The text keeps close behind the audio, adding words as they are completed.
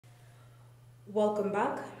Welcome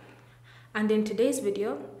back, and in today's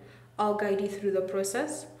video I'll guide you through the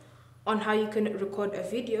process on how you can record a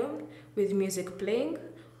video with music playing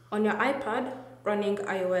on your iPad running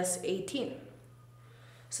iOS 18.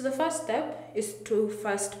 So the first step is to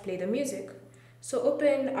first play the music. So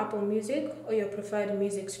open Apple Music or your preferred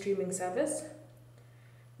music streaming service.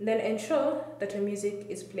 Then ensure that your music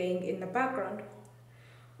is playing in the background.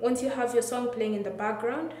 Once you have your song playing in the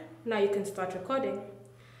background, now you can start recording.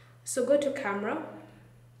 So go to camera,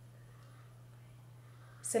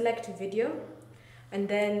 select video, and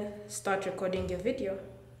then start recording your video.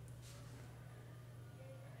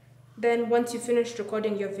 Then once you finish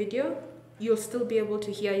recording your video, you'll still be able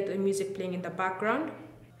to hear the music playing in the background.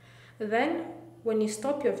 Then when you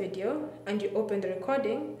stop your video and you open the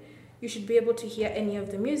recording, you should be able to hear any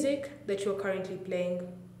of the music that you're currently playing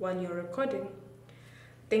while you're recording.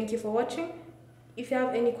 Thank you for watching. If you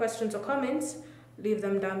have any questions or comments, leave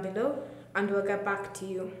them down below and we'll get back to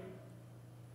you.